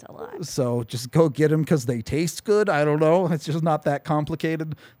Pete's a lot. So just go get them because they taste good. I don't know. It's just not that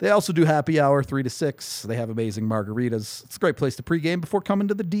complicated. They also do happy hour 3 to 6. They have amazing margaritas. It's a great place to pregame before coming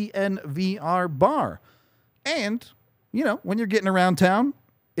to the DNVR bar. And you know, when you're getting around town,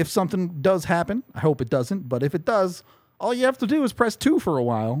 if something does happen, I hope it doesn't, but if it does, all you have to do is press 2 for a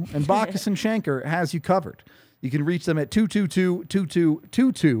while, and Bacchus and Schenker has you covered. You can reach them at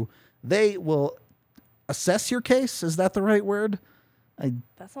 222-2222. They will assess your case. Is that the right word?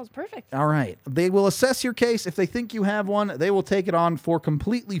 That sounds perfect. All right. They will assess your case. If they think you have one, they will take it on for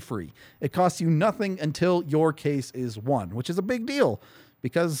completely free. It costs you nothing until your case is won, which is a big deal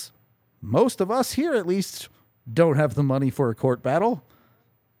because most of us here, at least, don't have the money for a court battle.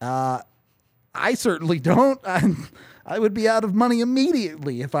 I certainly don't. I would be out of money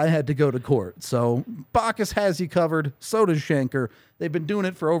immediately if I had to go to court. So Bacchus has you covered. So does Schenker. They've been doing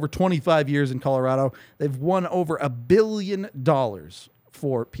it for over 25 years in Colorado. They've won over $1 billion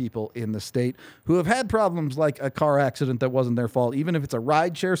for people in the state who have had problems like a car accident that wasn't their fault, even if it's a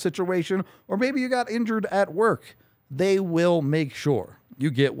rideshare situation, or maybe you got injured at work. They will make sure you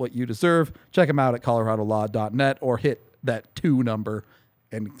get what you deserve. Check them out at coloradolaw.net or hit that 2 number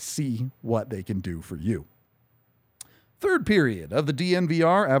and see what they can do for you. Third period of the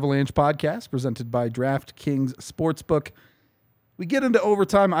DNVR Avalanche podcast presented by DraftKings Sportsbook. We get into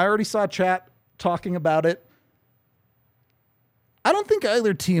overtime. I already saw chat talking about it. I don't think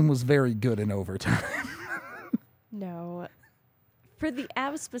either team was very good in overtime. No. For the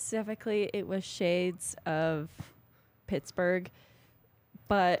Avs specifically, it was shades of Pittsburgh.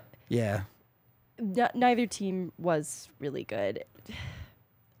 But yeah, neither team was really good.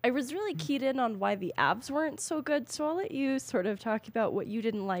 I was really keyed in on why the Avs weren't so good, so I'll let you sort of talk about what you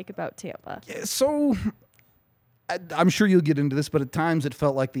didn't like about Tampa. Yeah, so I'm sure you'll get into this, but at times it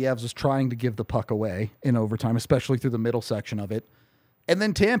felt like the Avs was trying to give the puck away in overtime, especially through the middle section of it. And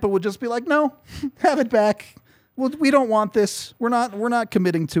then Tampa would just be like, no, have it back. Well, we don't want this. We're not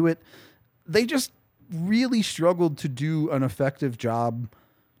committing to it. They just really struggled to do an effective job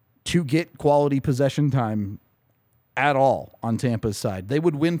to get quality possession time at all on Tampa's side. They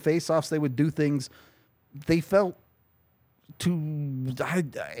would win faceoffs. They would do things. They felt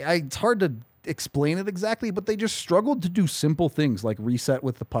it's hard to explain it exactly, but they just struggled to do simple things like reset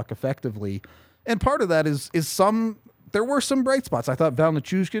with the puck effectively. And part of that is there were some bright spots. I thought Val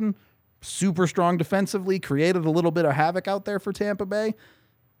Nichushkin, super strong defensively, created a little bit of havoc out there for Tampa Bay.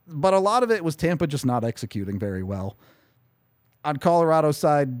 But a lot of it was Tampa just not executing very well. On Colorado's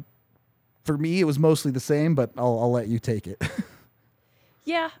side, for me, it was mostly the same, but I'll let you take it.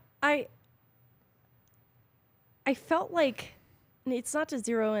 Yeah, I felt like, it's not to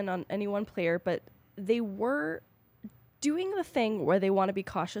zero in on any one player, but they were doing the thing where they want to be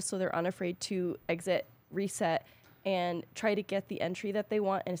cautious, so they're unafraid to exit, reset, and try to get the entry that they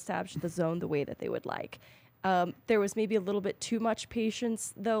want and establish the zone the way that they would like. There was maybe a little bit too much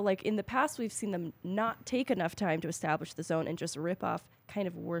patience, though. Like in the past, we've seen them not take enough time to establish the zone and just rip off kind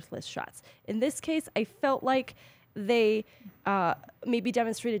of worthless shots. In this case, I felt like they maybe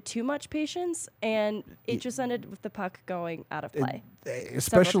demonstrated too much patience, and it just ended with the puck going out of play.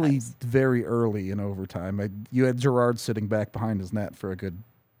 Especially very early in overtime. You had Gerard sitting back behind his net for a good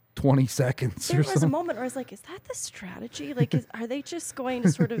 20 seconds. There was a moment where I was like, is that the strategy? Like, are they just going to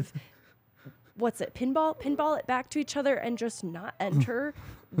sort of, pinball it back to each other and just not enter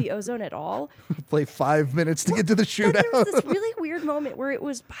the ozone at all? Play 5 minutes to get to the shootout. There was this really weird moment where it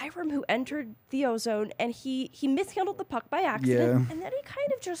was Byram who entered the ozone, and he mishandled the puck by accident, and then he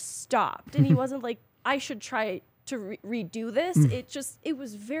kind of just stopped, and he wasn't like, I should try to redo this. It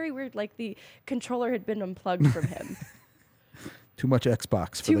was very weird, like the controller had been unplugged from him. Too much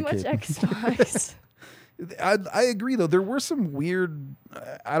Xbox for the kid. Too much Xbox. I agree, though. There were some weird,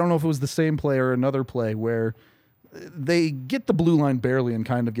 I don't know if it was the same play or another play, where they get the blue line barely and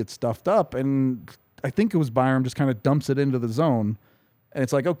kind of get stuffed up. And I think it was Byram just kind of dumps it into the zone. And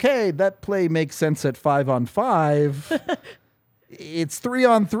it's like, okay, that play makes sense at 5-on-5. It's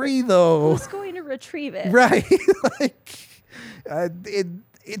 3-on-3, though. Who's going to retrieve it? Right.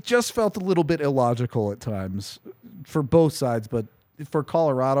 It just felt a little bit illogical at times for both sides, but for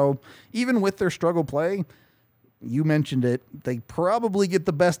Colorado, even with their struggle play, you mentioned it, they probably get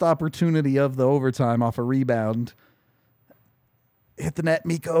the best opportunity of the overtime off a rebound. Hit the net,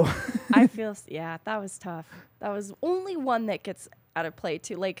 Mikko. I feel, that was tough. That was only one that gets out of play,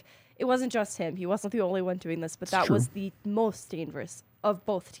 too. Like, it wasn't just him. He wasn't the only one doing this, but that was the most dangerous of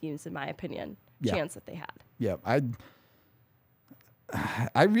both teams, in my opinion, chance that they had. Yeah,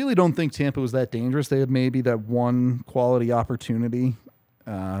 I really don't think Tampa was that dangerous. They had maybe that one quality opportunity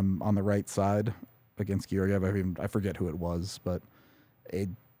on the right side against Georgiev. I forget who it was, but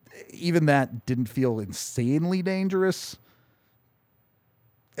even that didn't feel insanely dangerous.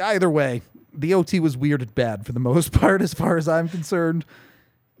 Either way, the OT was weird and bad for the most part, as far as I'm concerned.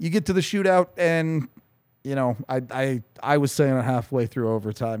 You get to the shootout, and I was saying it halfway through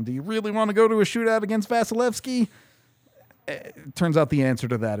overtime. Do you really want to go to a shootout against Vasilevsky? It turns out the answer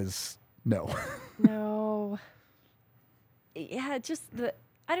to that is no. No. Yeah,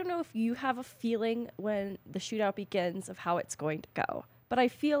 I don't know if you have a feeling when the shootout begins of how it's going to go, but I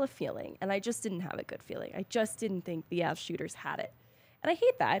feel a feeling, and I just didn't have a good feeling. I just didn't think the Avs shooters had it. And I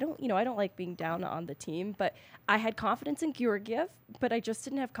hate that. I don't like being down on the team, but I had confidence in Georgiev, but I just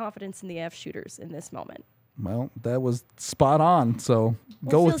didn't have confidence in the Avs shooters in this moment. Well, that was spot on, so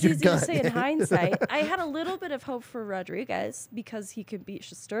go with your gut. It feels easy to say in hindsight. I had a little bit of hope for Rodriguez because he could beat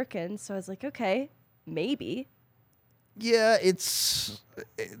Shesterkin, so I was like, okay, maybe. Yeah,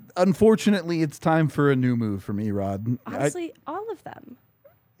 unfortunately, it's time for a new move from Erod. Honestly, all of them.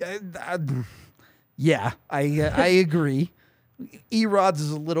 I agree. Erod's is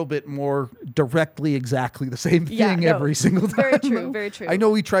a little bit more directly exactly the same thing every single time. Very true, very true. I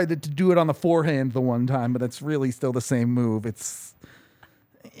know he tried to do it on the forehand the one time, but that's really still the same move. It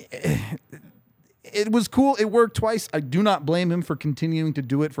was cool. It worked twice. I do not blame him for continuing to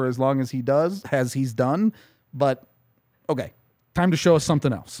do it for as long as he's done. But, okay, time to show us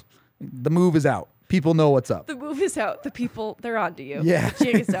something else. The move is out. People know what's up. The move is out. The people, they're on to you. Yeah. The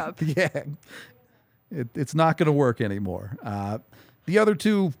jig is up. Yeah. It's not going to work anymore. The other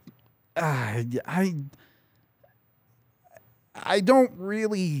two, I don't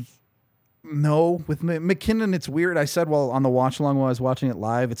really know. With McKinnon, it's weird. I said on the watch along while I was watching it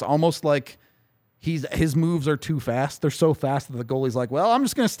live, it's almost like his moves are too fast. They're so fast that the goalie's like, well, I'm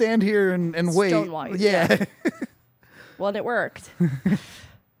just going to stand here and wait. Stonewall. Yeah. Well, and it worked.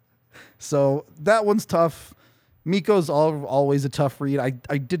 So that one's tough. Mikko's always a tough read.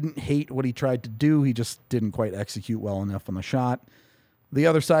 I didn't hate what he tried to do. He just didn't quite execute well enough on the shot. The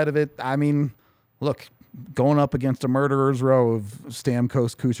other side of it, I mean, look, going up against a murderer's row of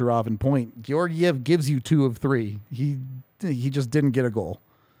Stamkos, Kucherov, and Point, Georgiev gives you 2 of 3. He just didn't get a goal.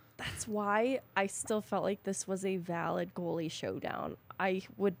 That's why I still felt like this was a valid goalie showdown. I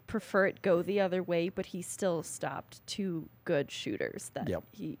would prefer it go the other way, but he still stopped 2 good shooters that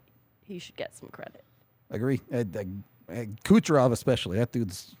he should get some credit. Agree. Kucherov especially. That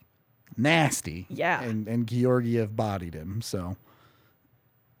dude's nasty. Yeah. And Georgiev bodied him. So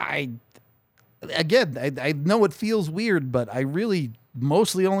I know it feels weird, but I really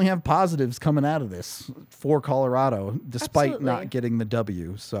mostly only have positives coming out of this for Colorado, despite not getting the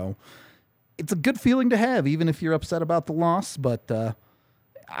W. So it's a good feeling to have, even if you're upset about the loss. But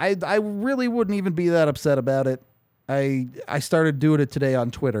I really wouldn't even be that upset about it. I started doing it today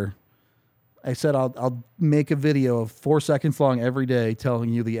on Twitter. I said I'll make a video of 4 seconds long every day telling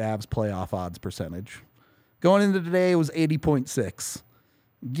you the Avs playoff odds percentage. Going into today, it was 80.6.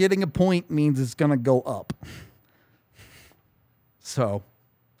 Getting a point means it's going to go up. So,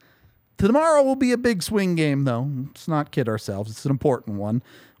 tomorrow will be a big swing game, though. Let's not kid ourselves. It's an important one.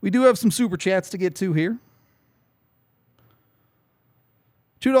 We do have some super chats to get to here.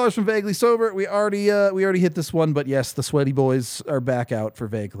 $2 from Vaguely Sober. We already hit this one, but yes, the Sweaty Boys are back out for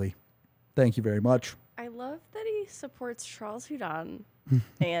Vaguely. Thank you very much. I love that he supports Charles Hudon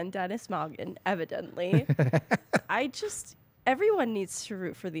and Dennis Malgin, evidently. Everyone needs to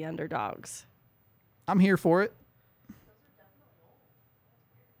root for the underdogs. I'm here for it.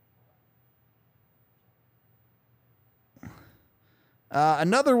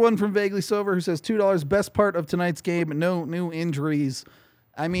 Another one from Vaguely Sober who says $2, best part of tonight's game, no new injuries.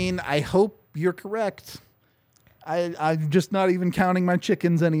 I mean, I hope you're correct. I'm just not even counting my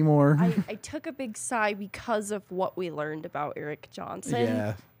chickens anymore. I took a big sigh because of what we learned about Erik Johnson.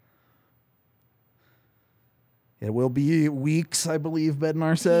 Yeah. It will be weeks, I believe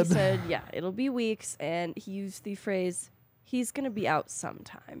Bednar said. He said, yeah, it'll be weeks, and he used the phrase, he's going to be out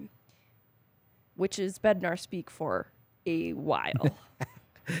sometime, which is Bednar speak for a while.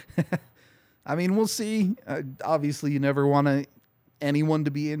 I mean, we'll see. Obviously, you never want anyone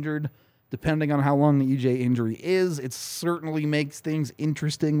to be injured. Depending on how long the EJ injury is, it certainly makes things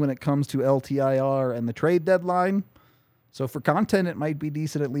interesting when it comes to LTIR and the trade deadline. So for content, it might be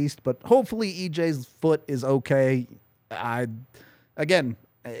decent at least, but hopefully EJ's foot is okay. Again,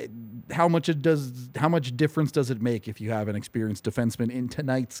 how much difference does it make if you have an experienced defenseman in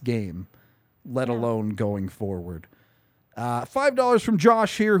tonight's game, let alone going forward? $5 from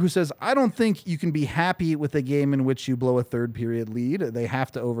Josh here, who says, I don't think you can be happy with a game in which you blow a third period lead. They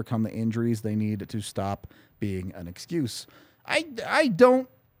have to overcome the injuries. They need to stop being an excuse. I don't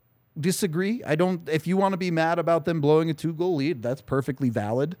disagree. If you want to be mad about them blowing a 2-goal lead, that's perfectly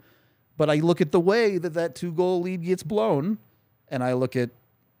valid. But I look at the way that 2-goal lead gets blown, and I look at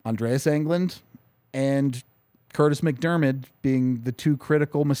Andreas Englund and Curtis McDermott being the two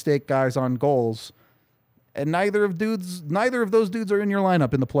critical mistake guys on goals. And neither of those dudes are in your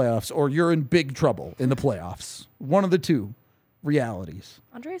lineup in the playoffs, or you're in big trouble in the playoffs. One of the two realities.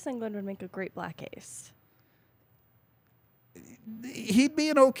 Andreas Englund would make a great black ace. He'd be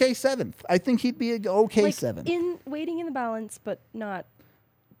an okay seventh. I think he'd be an okay seventh. Waiting in the balance, but not.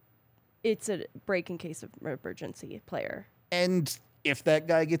 It's a break in case of emergency player. And if that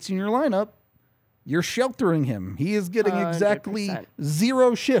guy gets in your lineup, you're sheltering him. He is getting 100%. exactly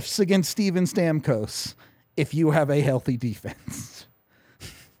 0 shifts against Steven Stamkos if you have a healthy defense.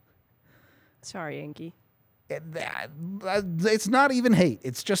 Sorry, Inky. It's not even hate.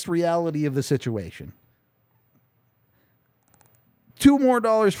 It's just reality of the situation. $2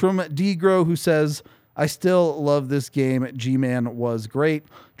 more from Degro, who says, I still love this game. G-Man was great.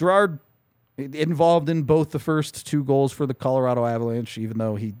 Gerard involved in both the first 2 goals for the Colorado Avalanche, even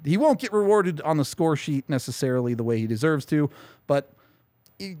though he won't get rewarded on the score sheet necessarily the way he deserves to. But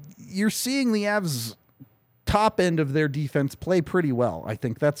you're seeing the Avs' top end of their defense play pretty well. I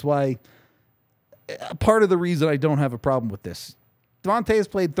think that's why part of the reason I don't have a problem with this. Devontae has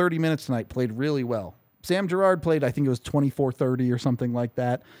played 30 minutes tonight, played really well. Sam Girard played, I think it was 24-30 or something like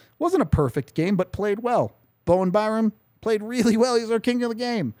that. Wasn't a perfect game, but played well. Bowen Byram played really well. He's our king of the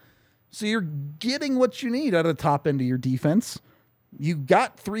game. So you're getting what you need out of the top end of your defense. You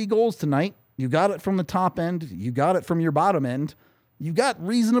got 3 goals tonight. You got it from the top end. You got it from your bottom end. You got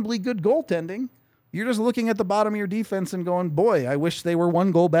reasonably good goaltending. You're just looking at the bottom of your defense and going, boy, I wish they were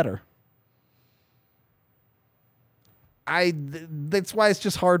 1 goal better. That's why it's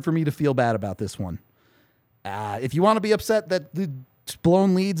just hard for me to feel bad about this one. If you want to be upset that the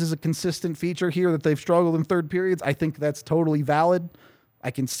blown leads is a consistent feature here, that they've struggled in third periods, I think that's totally valid.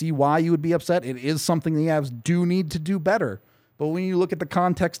 I can see why you would be upset. It is something the Avs do need to do better. But when you look at the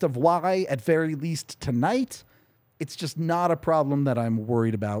context of why, at very least tonight, it's just not a problem that I'm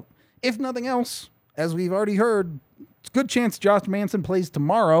worried about. If nothing else, as we've already heard, it's a good chance Josh Manson plays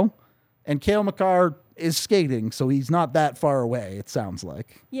tomorrow, and Cale Makar is skating, so he's not that far away, it sounds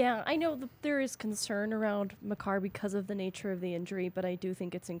like. Yeah, I know that there is concern around Makar because of the nature of the injury, but I do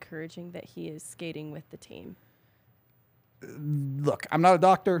think it's encouraging that he is skating with the team. Look, I'm not a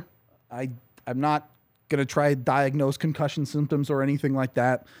doctor. I'm not going to try to diagnose concussion symptoms or anything like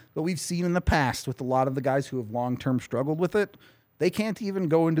that, but we've seen in the past with a lot of the guys who have long-term struggled with it, they can't even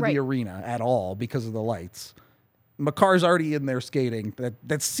go into the arena at all because of the lights. Makar's already in there skating.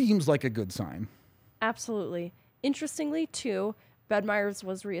 That seems like a good sign. Absolutely. Interestingly, too, Ben Myers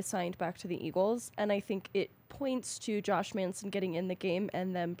was reassigned back to the Eagles, and I think it points to Josh Manson getting in the game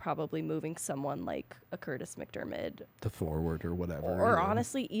and then probably moving someone like a Curtis McDermott. The forward or whatever. Or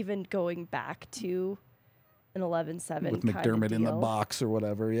honestly, even going back to an 11-7 with McDermott in the box or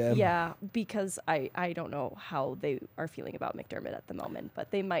whatever, yeah. Yeah, because I don't know how they are feeling about McDermott at the moment,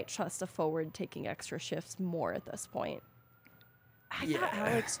 but they might trust a forward taking extra shifts more at this point. I thought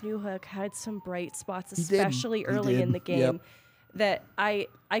Alex Newhook had some bright spots, especially early in the game, that I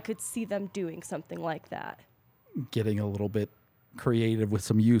could see them doing something like that. Getting a little bit creative with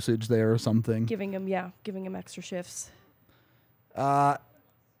some usage there or something. Giving him extra shifts. And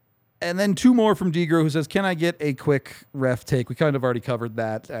then 2 more from Degro, who says, can I get a quick ref take? We kind of already covered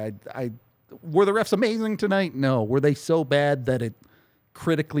that. Were the refs amazing tonight? No. Were they so bad that it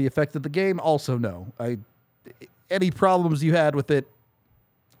critically affected the game? Also, no. Any problems you had with it,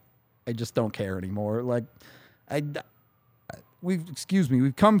 I just don't care anymore. Like, we've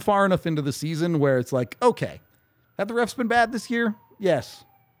come far enough into the season where it's like, okay, have the refs been bad this year? Yes.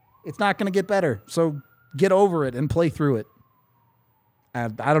 It's not going to get better. So get over it and play through it. I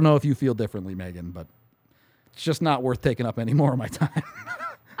don't know if you feel differently, Megan, but it's just not worth taking up any more of my time.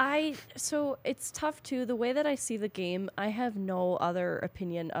 So it's tough too. The way that I see the game, I have no other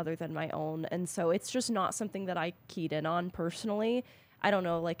opinion other than my own. And so it's just not something that I keyed in on personally. I don't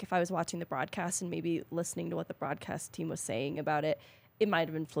know, like if I was watching the broadcast and maybe listening to what the broadcast team was saying about it, it might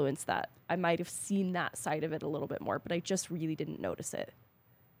have influenced that. I might have seen that side of it a little bit more, but I just really didn't notice it.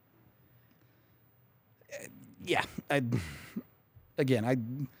 Yeah. I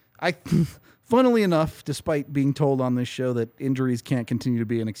funnily enough, despite being told on this show that injuries can't continue to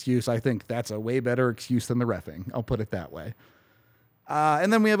be an excuse, I think that's a way better excuse than the reffing. I'll put it that way.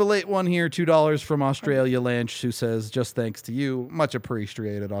 And then we have a late one here, $2 from Australia Lanch, who says, just thanks to you. Much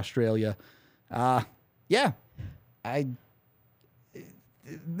appreciated, Australia.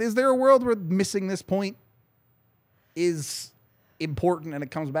 Is there a world where missing this point is important and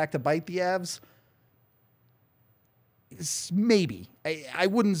it comes back to bite the Avs? Maybe. I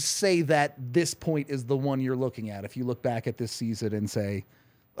wouldn't say that this point is the one you're looking at. If you look back at this season and say,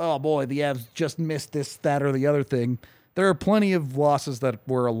 oh boy, the Avs just missed this, that, or the other thing. There are plenty of losses that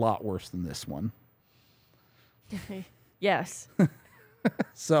were a lot worse than this one. Yes.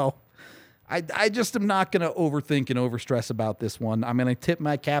 So I just am not going to overthink and overstress about this one. I'm going to tip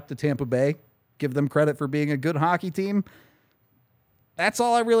my cap to Tampa Bay, give them credit for being a good hockey team. That's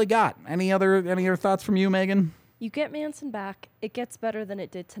all I really got. Any other thoughts from you, Megan? You get Manson back, it gets better than it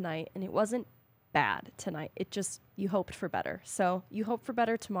did tonight, and it wasn't bad tonight. It just, you hoped for better. So you hope for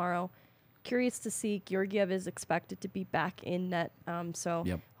better tomorrow. Curious to see, Georgiev is expected to be back in net,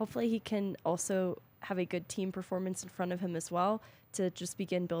 hopefully he can also have a good team performance in front of him as well to just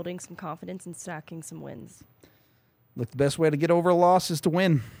begin building some confidence and stacking some wins. Look, the best way to get over a loss is to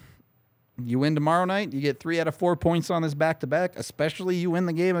win. You win tomorrow night, you get 3 out of 4 points on this back-to-back, especially you win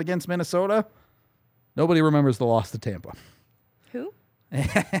the game against Minnesota. Nobody remembers the loss to Tampa. Who?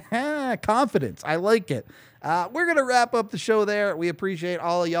 Confidence. I like it. We're going to wrap up the show there. We appreciate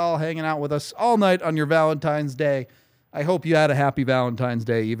all of y'all hanging out with us all night on your Valentine's Day. I hope you had a happy Valentine's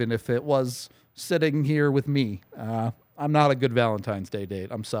Day, even if it was sitting here with me. I'm not a good Valentine's Day date.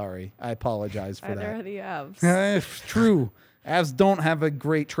 I'm sorry. I apologize for that. Either are the Avs. True. Avs don't have a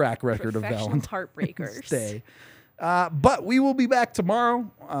great track record of Valentine's heartbreakers. Day. But we will be back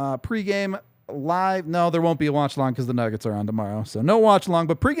tomorrow. Pregame live. No, there won't be a watch long because the Nuggets are on tomorrow. So no watch long,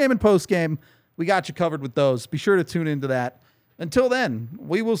 but pregame and postgame, we got you covered with those. Be sure to tune into that. Until then,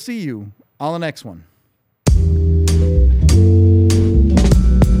 we will see you on the next one.